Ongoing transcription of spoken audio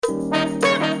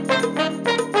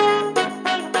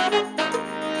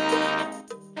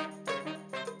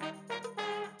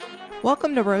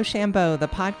Welcome to Rochambeau, the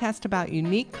podcast about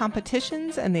unique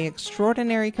competitions and the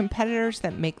extraordinary competitors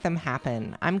that make them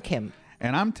happen. I'm Kim.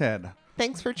 And I'm Ted.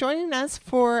 Thanks for joining us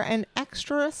for an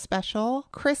extra special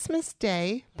Christmas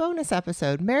Day bonus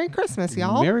episode. Merry Christmas,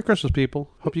 y'all. Merry Christmas, people.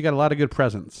 Hope you got a lot of good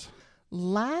presents.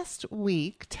 Last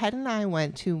week, Ted and I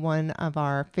went to one of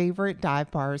our favorite dive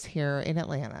bars here in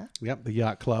Atlanta. Yep, the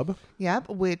Yacht Club. Yep,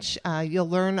 which you'll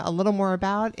learn a little more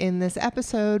about in this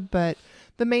episode, but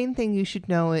the main thing you should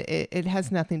know, it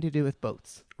has nothing to do with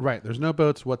boats. Right, there's no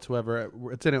boats whatsoever.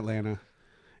 It's in Atlanta.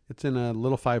 It's in a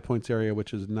little 5 Points area,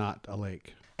 which is not a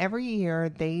lake. Every year,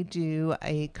 they do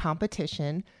a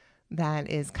competition that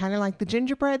is kind of like the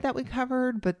gingerbread that we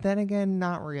covered, but then again,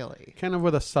 not really. Kind of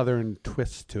with a southern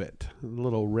twist to it. A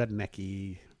little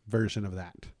rednecky version of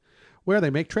that. Where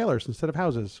they make trailers instead of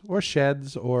houses. Or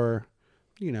sheds or,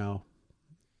 RVs,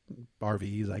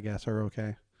 I guess, are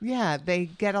okay. Yeah, they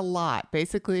get a lot.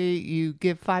 Basically, you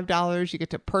give $5, you get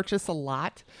to purchase a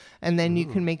lot, and then you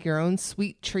can make your own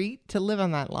sweet treat to live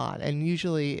on that lot. And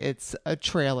usually it's a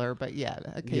trailer, but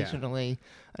occasionally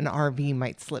an RV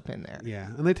might slip in there. Yeah,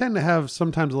 and they tend to have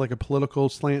sometimes like a political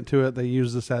slant to it. They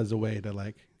use this as a way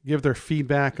to give their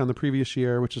feedback on the previous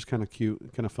year, which is kind of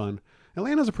cute, kind of fun.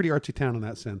 Atlanta's a pretty artsy town in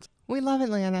that sense. We love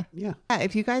Atlanta. Yeah.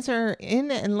 If you guys are in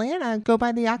Atlanta, go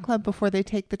by the Yacht Club before they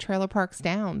take the trailer parks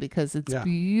down because it's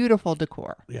beautiful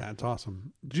decor. Yeah, it's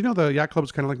awesome. Did you know the Yacht Club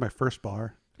is kind of like my first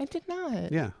bar? I did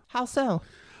not. Yeah. How so?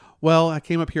 Well, I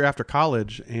came up here after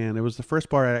college, and it was the first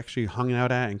bar I actually hung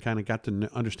out at and kind of got to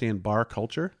understand bar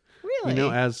culture. Really?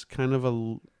 As kind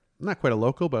of not quite a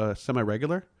local, but a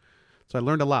semi-regular. So I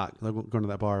learned a lot going to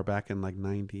that bar back in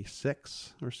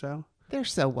 96 or so. They're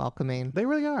so welcoming. They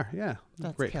really are, yeah.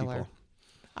 That's great killer. people.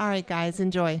 All right, guys,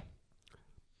 enjoy.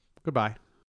 Goodbye.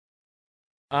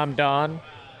 I'm Don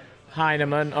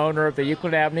Heineman, owner of the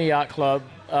Euclid Avenue Yacht Club,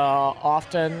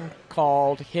 often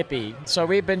called Hippie. So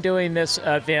we've been doing this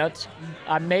event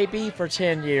maybe for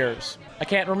 10 years. I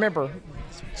can't remember.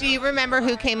 Do you remember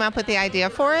who came up with the idea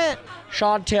for it?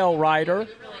 Chantel Ryder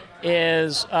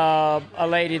is a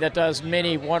lady that does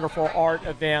many wonderful art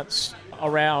events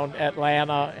around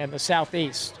Atlanta and the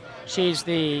Southeast. She's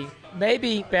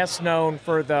maybe best known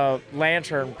for the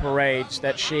lantern parades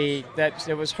that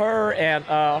it was her,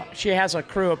 and she has a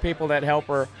crew of people that help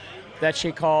her that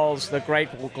she calls the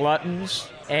Grateful Gluttons.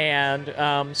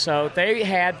 And so they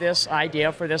had this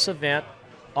idea for this event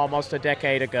almost a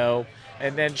decade ago,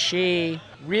 and then she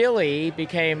really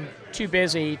became too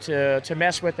busy to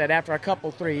mess with it after a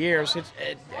couple, 3 years.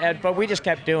 But we just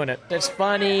kept doing it. It's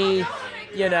funny,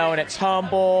 and it's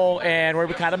humble, and we're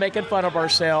kind of making fun of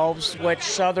ourselves, which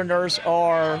Southerners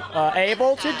are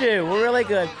able to do. We're really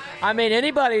good. I mean,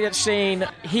 anybody that's seen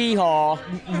Hee Haw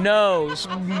knows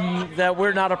that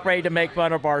we're not afraid to make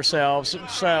fun of ourselves.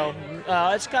 So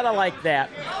it's kind of like that.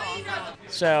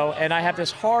 So, and I have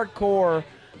this hardcore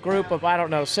group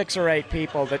of, 6 or 8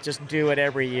 people that just do it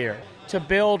every year. To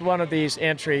build one of these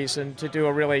entries and to do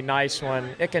a really nice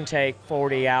one, it can take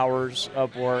 40 hours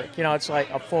of work. It's like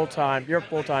your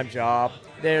full-time job.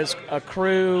 There's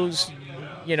crews,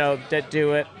 that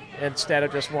do it instead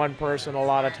of just one person a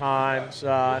lot of times.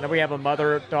 And we have a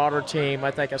mother-daughter team.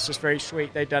 I think it's just very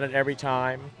sweet. They've done it every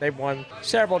time. They've won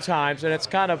several times, and it's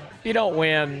kind of, if you don't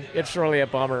win, it's really a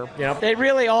bummer. They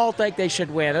really all think they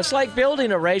should win. It's like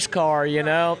building a race car,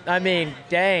 I mean,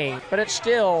 dang. But it's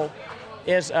still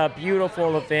is a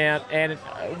beautiful event, and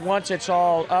once it's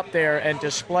all up there and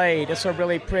displayed, it's a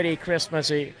really pretty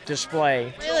Christmassy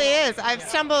display. It really is. I've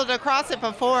stumbled across it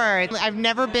before. I've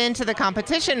never been to the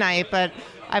competition night, but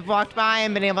I've walked by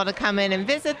and been able to come in and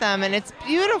visit them, and it's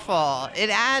beautiful. It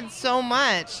adds so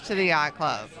much to the Yacht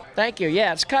Club. Thank you.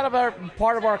 Yeah, it's kind of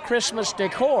part of our Christmas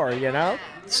decor,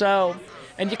 So,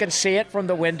 and you can see it from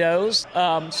the windows.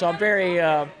 So I'm very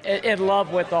in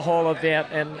love with the whole event,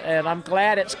 and I'm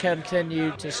glad it's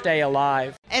continued to stay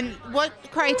alive. And what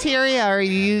criteria are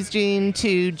you using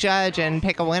to judge and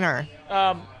pick a winner?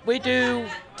 We do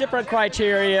different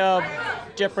criteria,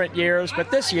 different years, but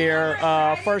this year,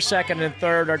 first, second, and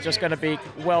third are just going to be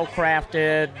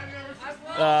well-crafted,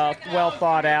 well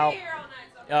thought out,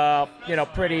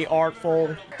 pretty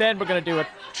artful. Then we're going to do a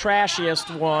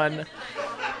trashiest one,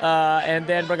 and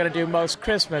then we're going to do most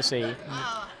Christmassy.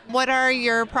 What are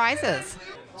your prizes?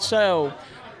 So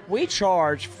we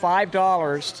charge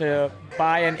 $5 to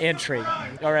buy an entry,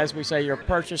 or as we say, you're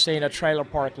purchasing a trailer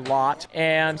park lot.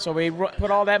 And so we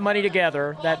put all that money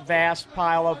together, that vast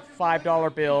pile of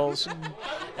 $5 bills,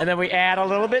 and then we add a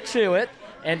little bit to it.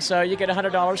 And so you get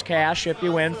 $100 cash if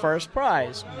you win first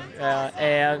prize.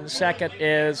 And second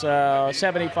is a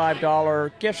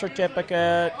 $75 gift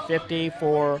certificate, $50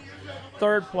 for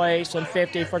third place and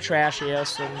 50 for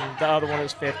trashiest, and the other one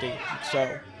is 50.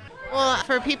 So. Well,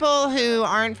 for people who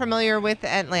aren't familiar with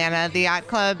Atlanta, the Yacht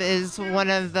Club is one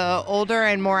of the older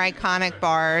and more iconic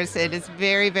bars. It is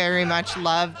very, very much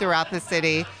loved throughout the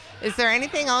city. Is there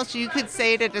anything else you could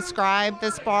say to describe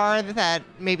this bar that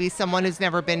maybe someone who's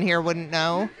never been here wouldn't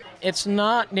know? It's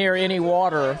not near any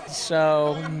water,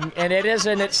 so, and it is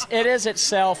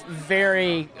itself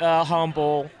very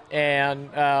humble, and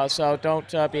so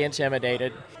don't be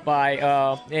intimidated by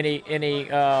any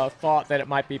thought that it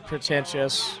might be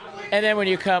pretentious. And then when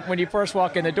you first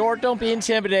walk in the door, don't be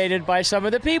intimidated by some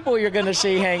of the people you're going to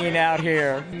see hanging out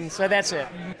here. So that's it.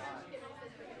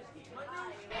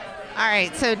 All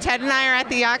right, so Ted and I are at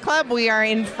the Yacht Club. We are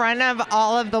in front of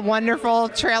all of the wonderful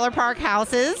trailer park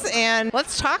houses, and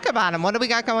let's talk about them. What do we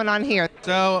got going on here?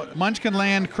 So, Munchkin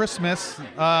Land Christmas.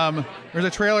 There's a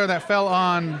trailer that fell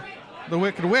on the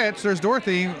Wicked Witch. There's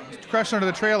Dorothy crushed under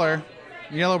the trailer,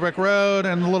 Yellow Brick Road,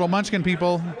 and the little Munchkin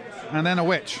people, and then a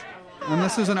witch. And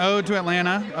this is an ode to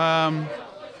Atlanta.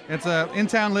 It's in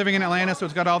town living in Atlanta, so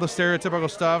it's got all the stereotypical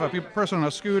stuff. A person on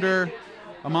a scooter,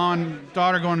 a mom and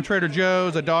daughter going to Trader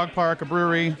Joe's, a dog park, a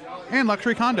brewery, and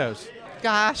luxury condos.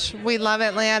 Gosh, we love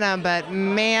Atlanta, but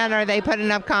man, are they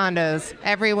putting up condos.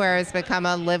 Everywhere has become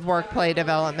a live, work, play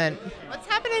development. What's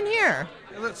happening here?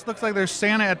 It looks like there's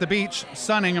Santa at the beach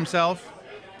sunning himself.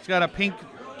 He's got a pink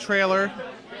trailer,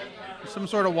 some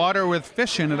sort of water with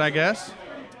fish in it, I guess.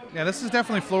 Yeah, this is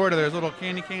definitely Florida. There's little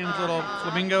candy canes, little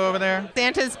flamingo over there.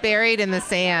 Santa's buried in the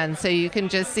sand, so you can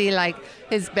just see like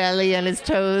his belly and his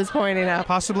toes pointing up.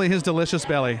 Possibly his delicious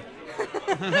belly.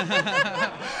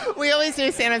 We always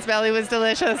knew Santa's belly was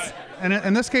delicious. And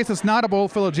in this case, it's not a bowl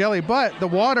full of jelly, but the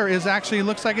water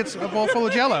looks like it's a bowl full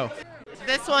of Jell-O.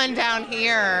 This one down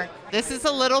here, this is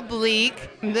a little bleak.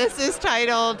 This is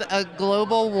titled A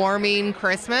Global Warming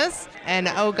Christmas, and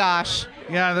oh gosh.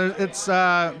 Yeah, there's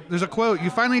a quote. "You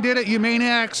finally did it, you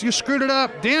maniacs. You screwed it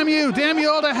up. Damn you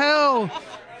all to hell."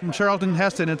 From Charlton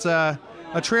Heston. It's a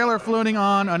trailer floating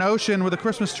on an ocean with a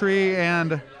Christmas tree,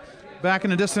 and back in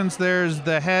the distance, there's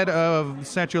the head of the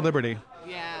Statue of Liberty.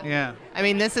 Yeah. I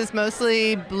mean, this is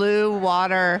mostly blue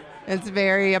water. It's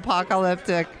very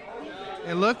apocalyptic.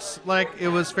 It looks like it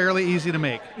was fairly easy to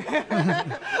make.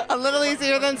 A little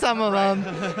easier than some of them.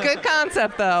 Good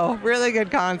concept, though. Really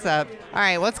good concept. All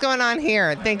right, what's going on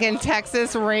here? Thinking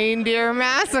Texas Reindeer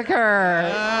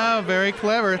Massacre. Oh, very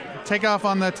clever. Take off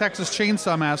on the Texas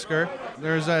Chainsaw Massacre.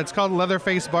 It's called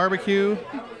Leatherface Barbecue.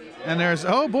 And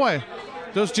oh boy,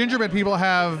 those gingerbread people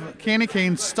have candy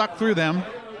canes stuck through them.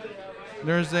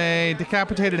 There's a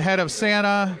decapitated head of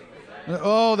Santa.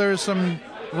 Oh, there's some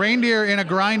reindeer in a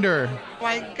grinder.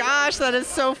 My gosh, that is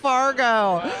so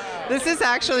Fargo. This is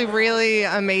actually really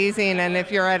amazing, and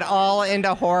if you're at all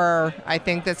into horror, I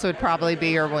think this would probably be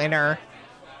your winner.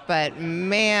 But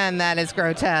man, that is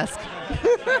grotesque.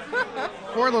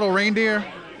 Poor little reindeer.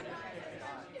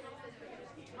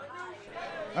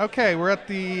 Okay, where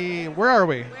are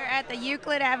we? We're at the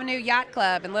Euclid Avenue Yacht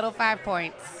Club in Little Five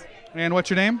Points. And what's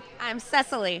your name? I'm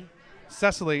Cecily.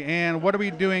 Cecily, and what are we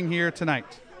doing here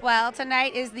tonight? Well,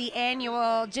 tonight is the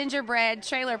annual Gingerbread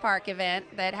Trailer Park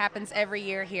event that happens every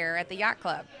year here at the Yacht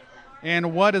Club.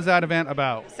 And what is that event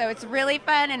about? So it's really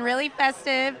fun and really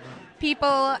festive.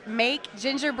 People make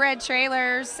gingerbread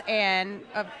trailers and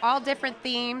of all different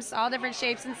themes, all different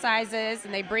shapes and sizes,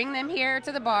 and they bring them here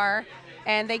to the bar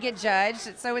and they get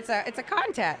judged. So it's a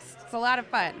contest. It's a lot of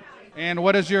fun. And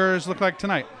what does yours look like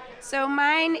tonight? So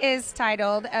mine is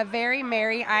titled A Very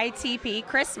Merry ITP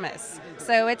Christmas.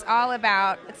 So it's all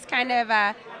about, it's kind of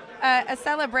a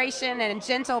celebration and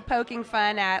gentle poking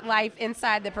fun at life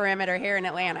inside the perimeter here in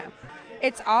Atlanta.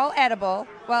 It's all edible,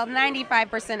 well,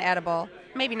 95% edible,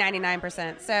 maybe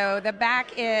 99%. So the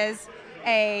back is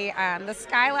the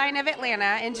skyline of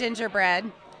Atlanta in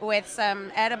gingerbread with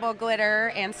some edible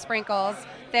glitter and sprinkles.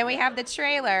 Then we have the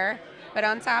trailer, but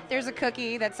on top there's a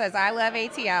cookie that says, "I love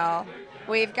ATL."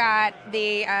 We've got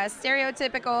the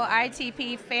stereotypical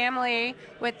ITP family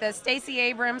with the Stacey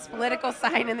Abrams political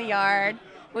sign in the yard.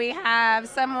 We have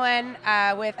someone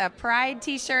with a Pride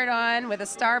t-shirt on with a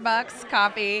Starbucks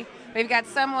coffee. We've got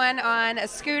someone on a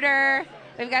scooter.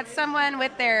 We've got someone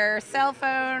with their cell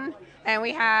phone. And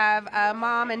we have a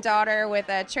mom and daughter with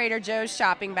a Trader Joe's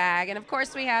shopping bag. And, of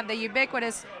course, we have the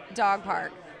ubiquitous dog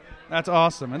park. That's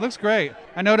awesome. It looks great.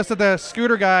 I noticed that the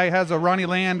scooter guy has a Ronnie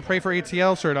Land Pray for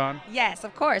ATL shirt on. Yes,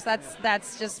 of course.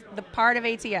 That's just the part of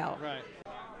ATL. Right.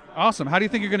 Awesome. How do you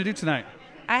think you're going to do tonight?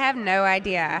 I have no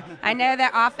idea. I know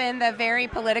that often the very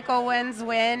political ones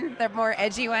win, the more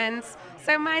edgy ones.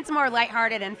 So mine's more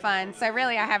lighthearted and fun. So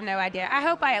really, I have no idea. I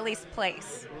hope I at least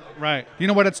place. Right. You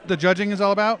know what the judging is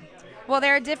all about? Well,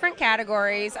 there are different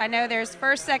categories. I know there's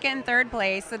first, second, and third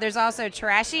place. So there's also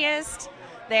trashiest.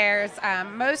 There's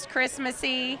most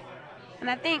Christmassy, and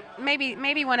I think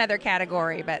maybe one other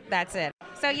category, but that's it.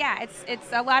 So yeah,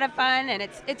 it's a lot of fun, and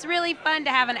it's really fun to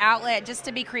have an outlet just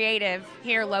to be creative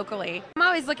here locally. I'm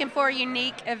always looking for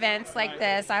unique events like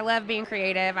this. I love being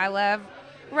creative. I love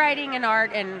writing and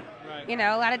art, and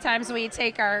a lot of times when we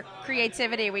take our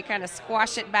creativity, we kind of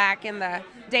squash it back in the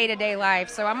day-to-day life.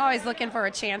 So I'm always looking for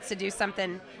a chance to do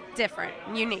something different,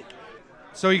 unique.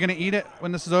 So are you going to eat it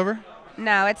when this is over?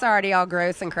 No, it's already all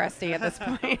gross and crusty at this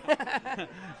point.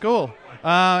 Cool.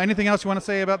 Anything else you want to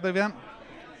say about the event?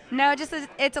 No, just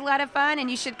it's a lot of fun, and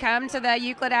you should come to the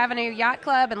Euclid Avenue Yacht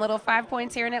Club and Little Five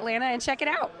Points here in Atlanta and check it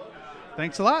out.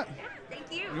 Thanks a lot.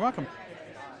 Thank you. You're welcome.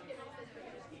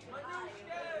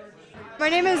 My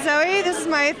name is Zoe. This is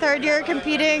my third year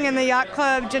competing in the Yacht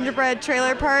Club Gingerbread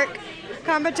Trailer Park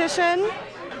competition.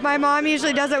 My mom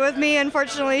usually does it with me.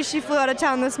 Unfortunately, she flew out of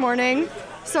town this morning.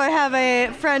 So I have a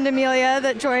friend, Amelia,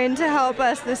 that joined to help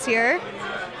us this year.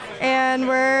 And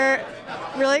we're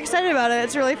really excited about it.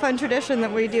 It's a really fun tradition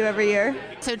that we do every year.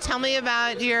 So tell me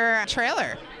about your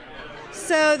trailer.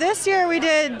 So this year we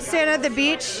did Santa at the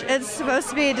Beach. It's supposed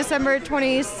to be December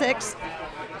 26th.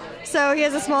 So he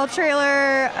has a small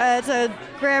trailer. It's a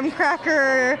graham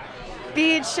cracker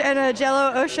beach and a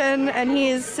Jell-O ocean, and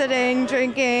he's sitting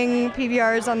drinking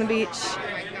PBRs on the beach.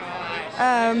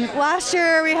 Last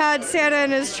year we had Santa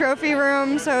in his trophy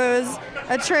room, so it was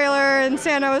a trailer, and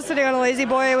Santa was sitting on a lazy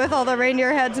boy with all the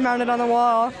reindeer heads mounted on the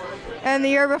wall. And the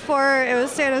year before it was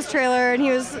Santa's trailer, and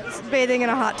he was bathing in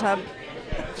a hot tub.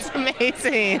 It's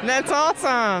amazing. That's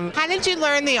awesome. How did you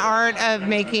learn the art of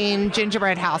making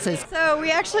gingerbread houses? So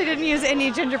we actually didn't use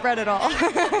any gingerbread at all.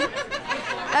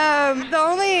 The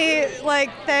only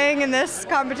thing in this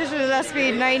competition is it has to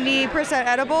be 90%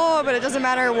 edible, but it doesn't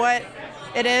matter what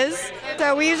it is.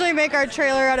 So we usually make our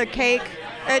trailer out of cake.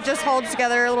 It just holds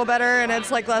together a little better, and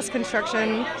it's less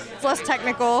construction. It's less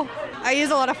technical. I use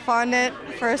a lot of fondant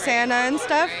for Santa and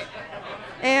stuff.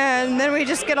 And then we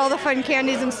just get all the fun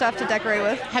candies and stuff to decorate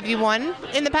with. Have you won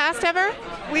in the past ever?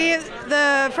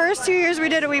 The first 2 years we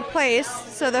did it, we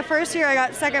placed. So the first year I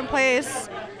got second place.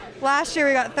 Last year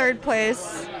we got third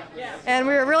place. And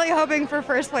we were really hoping for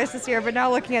first place this year, but now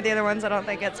looking at the other ones, I don't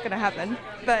think it's going to happen.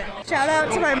 But shout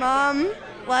out to my mom,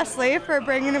 Leslie, for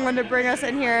bringing the one to bring us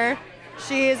in here.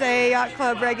 She's a yacht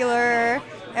club regular,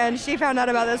 and she found out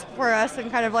about this before us and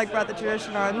kind of brought the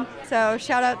tradition on. So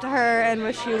shout out to her, and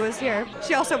wish she was here.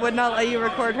 She also would not let you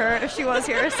record her if she was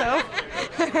here, so.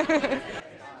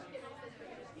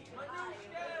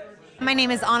 My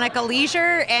name is Annika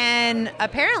Leisure, and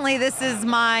apparently this is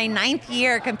my 9th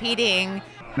year competing.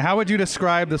 And how would you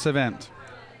describe this event?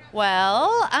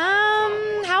 Well,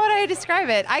 how would I describe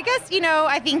it? I guess,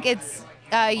 I think it's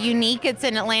unique. It's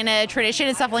an Atlanta tradition.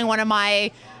 It's definitely one of my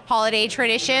holiday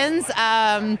traditions.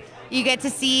 You get to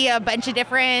see a bunch of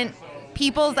different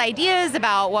people's ideas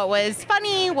about what was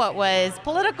funny, what was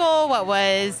political, what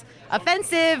was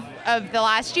offensive of the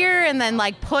last year, and then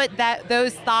put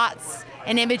those thoughts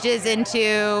and images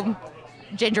into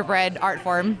gingerbread art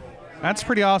form. That's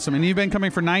pretty awesome. And you've been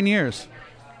coming for 9 years.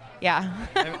 Yeah.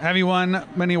 Have you won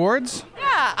many awards?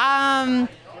 Yeah.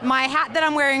 My hat that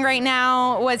I'm wearing right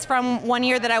now was from one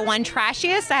year that I won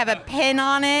Trashiest. I have a pin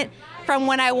on it from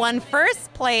when I won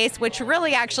first place, which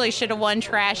really actually should have won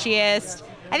Trashiest.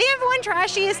 I think I've won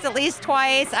Trashiest at least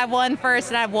twice. I've won first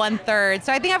and I've won third.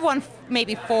 So I think I've won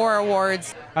maybe 4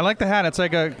 awards. I like the hat. It's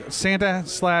like a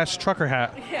Santa/trucker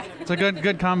hat. Yeah. It's a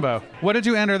good combo. What did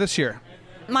you enter this year?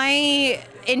 My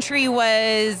entry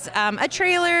was a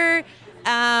trailer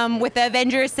with the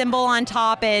Avengers symbol on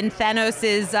top, and Thanos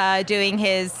is doing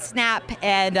his snap,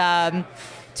 and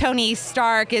Tony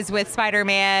Stark is with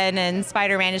Spider-Man, and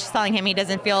Spider-Man is telling him he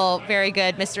doesn't feel very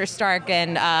good, Mr. Stark,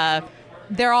 and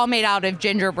they're all made out of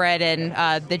gingerbread,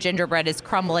 and the gingerbread is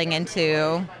crumbling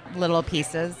into little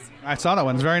pieces. I saw that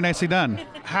one. It's very nicely done.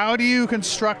 How do you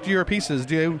construct your pieces?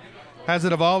 Has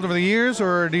it evolved over the years,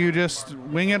 or do you just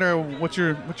wing it, or what's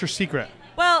your secret?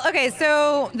 Well, okay,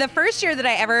 so the first year that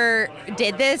I ever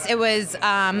did this, it was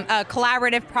a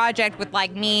collaborative project with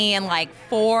me and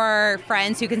 4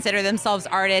 friends who consider themselves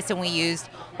artists, and we used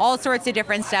all sorts of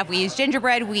different stuff. We used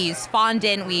gingerbread, we used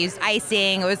fondant, we used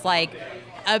icing. It was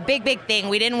a big thing.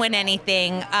 We didn't win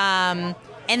anything.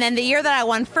 And then the year that I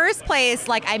won first place,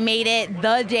 I made it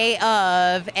the day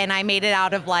of, and I made it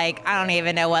out of I don't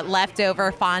even know what,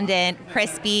 leftover fondant,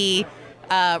 crispy,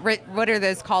 what are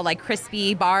those called?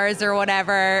 Crispy bars or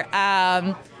whatever.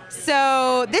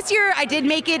 So this year I did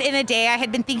make it in a day. I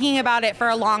had been thinking about it for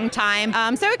a long time.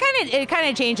 So it kind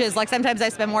of changes. Like sometimes I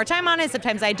spend more time on it,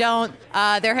 sometimes I don't.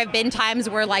 There have been times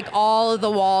where like all of the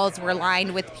walls were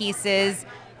lined with pieces.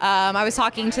 I was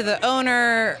talking to the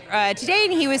owner today,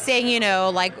 and he was saying,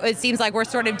 like it seems like we're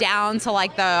sort of down to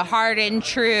like the hard and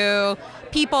true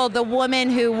people. The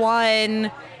woman who won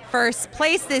first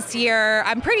place this year,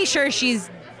 I'm pretty sure she's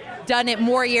done it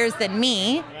more years than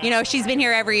me. She's been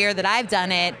here every year that I've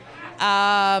done it. So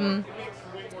I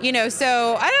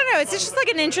don't know. It's just like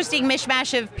an interesting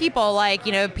mishmash of people, like,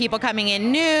 people coming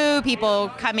in new,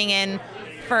 people coming in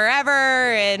forever,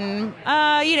 and,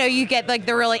 you get like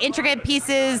the really intricate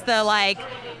pieces, the like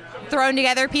thrown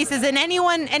together pieces, and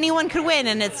anyone could win,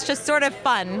 and it's just sort of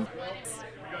fun.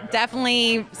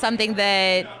 Definitely something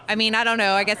that, I don't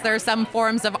know, I guess there are some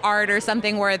forms of art or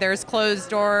something where there's closed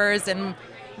doors and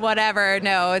whatever.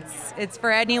 No, it's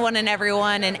for anyone and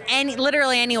everyone, and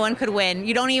literally anyone could win.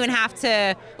 You don't even have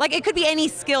to, like, it could be any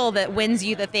skill that wins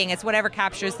you the thing. It's whatever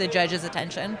captures the judge's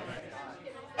attention.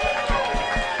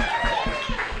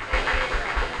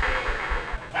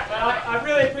 I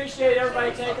really appreciate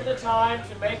everybody taking the time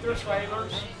to make their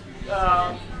trailers.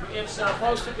 It's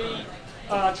supposed to be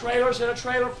trailers in a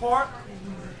trailer park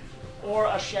or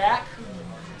a shack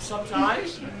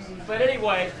sometimes. But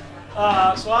anyway,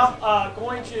 so I'm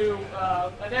going to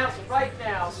announce it right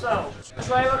now. So,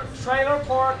 trailer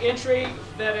park entry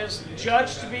that is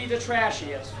judged to be the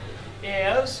trashiest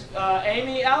is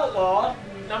Amy Outlaw,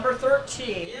 number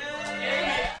 13.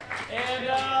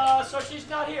 And so she's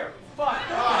not here. But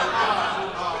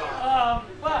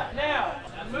now,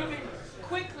 moving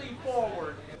quickly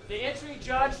forward, the entry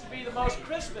judged to be the most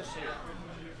Christmassy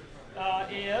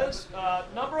is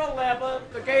number 11,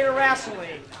 the Gator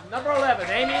Wrestling. Number 11,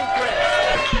 Amy and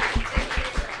Chris.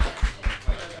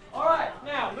 All right,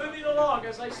 now moving along,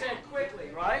 as I said, quickly,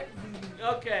 right?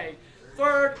 Okay,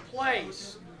 third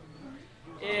place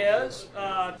is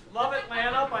Love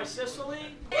Atlanta by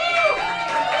Cicely.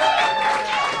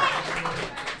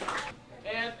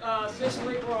 And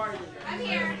Cicely, where are you? I'm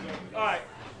here. All right,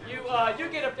 you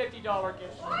get a $50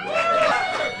 gift.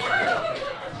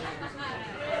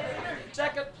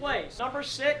 Second place, number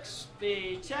 6,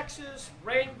 the Texas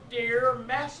Reindeer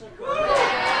Massacre.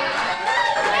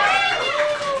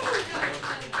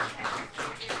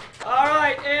 All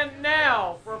right, and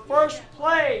now for first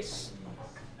place,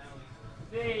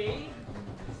 the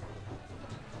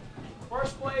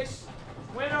first place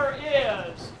winner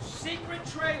is Secret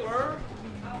Trailer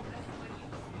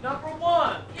number 1.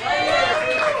 Right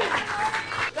here.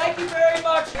 Thank you very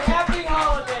much. Happy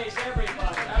holidays,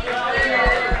 everybody. Happy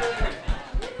holidays.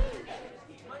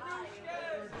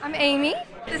 I'm Amy.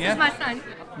 This is my son.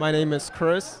 My name is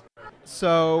Chris.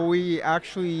 So we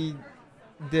actually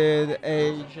did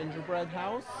a gingerbread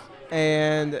house,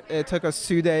 and it took us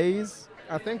 2 days.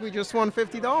 I think we just won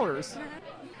 $50.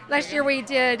 Last year we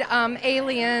did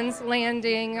aliens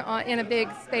landing in a big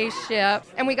spaceship,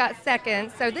 and we got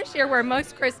second. So this year we're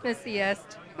most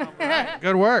Christmassiest.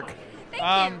 Good work.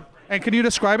 Thank you. And can you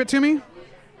describe it to me?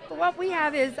 What we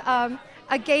have is a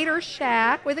gator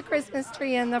shack with a Christmas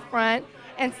tree in the front,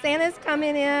 and Santa's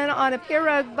coming in on a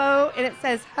pirogue boat, and it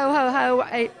says ho ho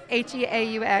ho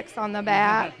H-E-A-U-X on the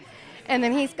back. And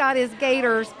then he's got his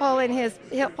gators pulling his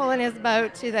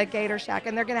boat to the gator shack,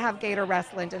 and they're going to have gator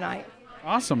wrestling tonight.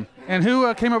 Awesome. And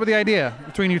who came up with the idea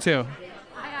between you two?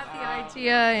 I have the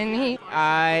idea, and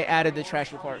I added the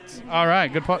trashy parts. All right,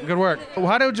 good work.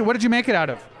 What did you make it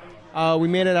out of? We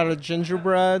made it out of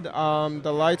gingerbread.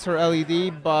 The lights are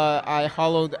LED, but I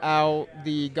hollowed out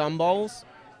the gumballs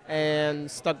and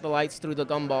stuck the lights through the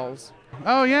gumballs.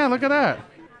 Oh yeah, look at that.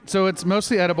 So it's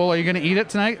mostly edible. Are you going to eat it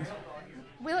tonight?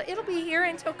 well, it'll be here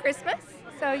until Christmas.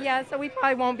 So we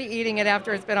probably won't be eating it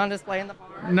after it's been on display in the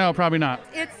park. No, probably not.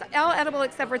 It's all edible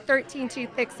except for 13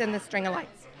 toothpicks and the string of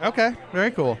lights. Okay,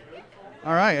 very cool.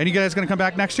 All right, and you guys going to come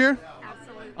back next year?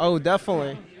 Absolutely. Oh,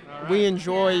 definitely. We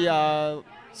enjoy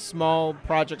small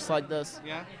projects like this.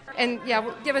 Yeah. And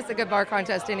give us a good bar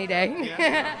contest any day.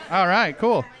 Yeah. All right,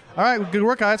 cool. All right, good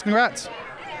work, guys. Congrats.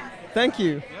 Thank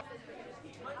you.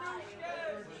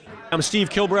 I'm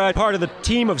Steve Kilbride, part of the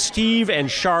team of Steve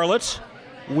and Charlotte.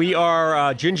 We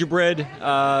are gingerbread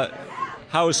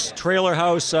trailer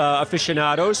house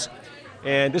aficionados,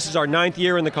 and this is our 9th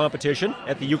year in the competition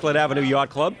at the Euclid Avenue Yacht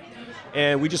Club,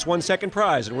 and we just won second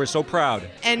prize, and we're so proud.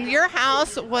 And your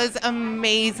house was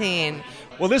amazing.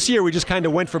 Well, this year we just kind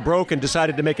of went for broke and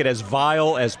decided to make it as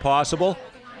vile as possible,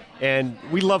 and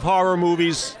we love horror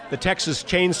movies. The Texas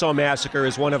Chainsaw Massacre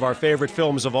is one of our favorite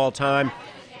films of all time,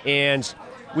 and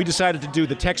we decided to do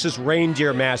the Texas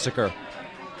Reindeer Massacre.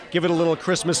 give it a little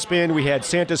Christmas spin. We had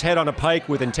Santa's head on a pike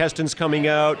with intestines coming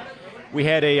out. We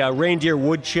had a reindeer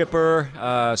wood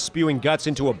chipper spewing guts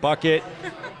into a bucket.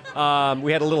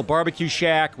 We had a little barbecue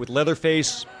shack with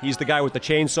Leatherface. He's the guy with the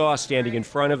chainsaw standing in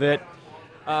front of it.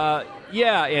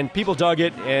 And people dug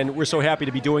it, and we're so happy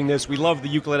to be doing this. We love the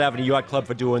Euclid Avenue Yacht Club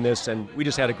for doing this, and we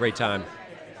just had a great time.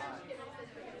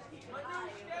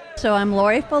 So I'm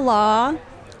Lori Falah.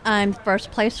 I'm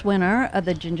first place winner of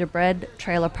the Gingerbread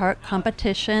Trailer Park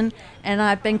competition, and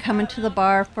I've been coming to the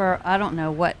bar for,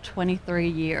 23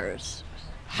 years.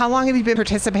 How long have you been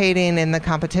participating in the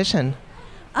competition?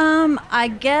 I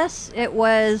guess it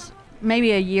was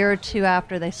maybe a year or two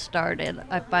after they started.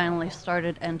 I finally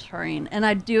started entering, and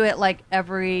I do it like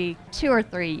every 2 or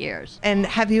 3 years. And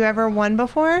have you ever won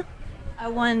before? I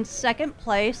won second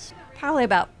place probably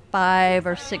about 5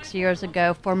 or 6 years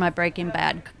ago for my Breaking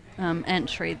Bad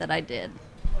entry that I did.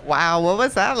 Wow, what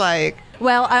was that like?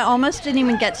 Well, I almost didn't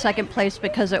even get second place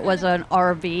because it was an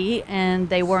RV and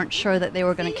they weren't sure that they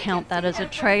were going to count that as a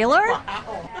trailer.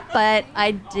 But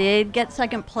I did get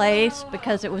second place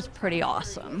because it was pretty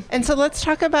awesome. And so let's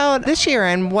talk about this year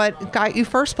and what got you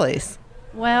first place.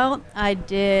 Well, I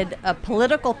did a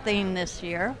political theme this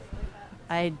year.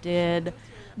 I did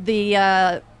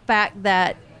the fact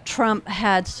that Trump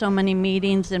had so many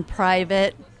meetings in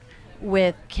private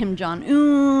with Kim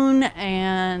Jong-un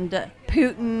and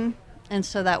Putin, and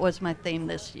so that was my theme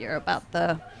this year, about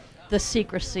the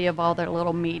secrecy of all their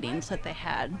little meetings that they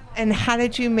had. And how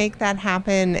did you make that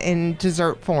happen in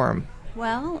dessert form?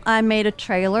 Well, I made a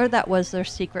trailer that was their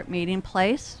secret meeting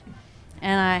place,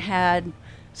 and I had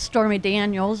Stormy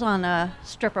Daniels on a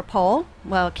stripper pole,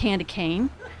 candy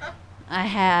cane. I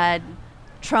had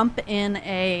Trump in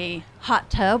a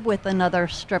hot tub with another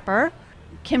stripper,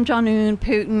 Kim Jong-un,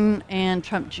 Putin, and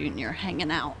Trump Jr. hanging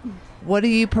out. What do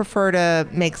you prefer to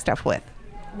make stuff with?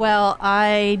 Well,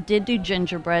 I did do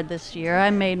gingerbread this year. I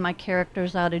made my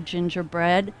characters out of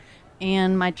gingerbread,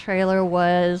 and my trailer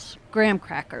was graham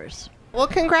crackers. Well,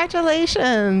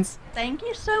 congratulations. Thank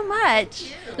you so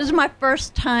much. This is my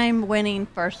first time winning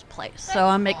first place, so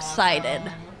I'm excited.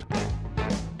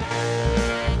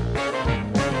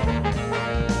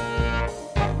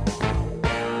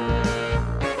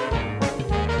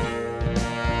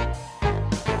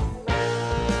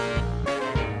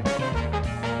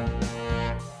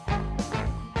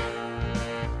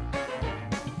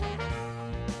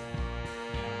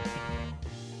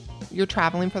 You're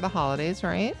traveling for the holidays,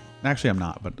 right? Actually, I'm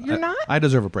not, but You're not? I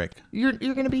deserve a break. You're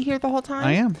going to be here the whole time?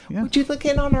 I am, yeah. Would you look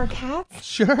in on our cats?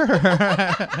 Sure.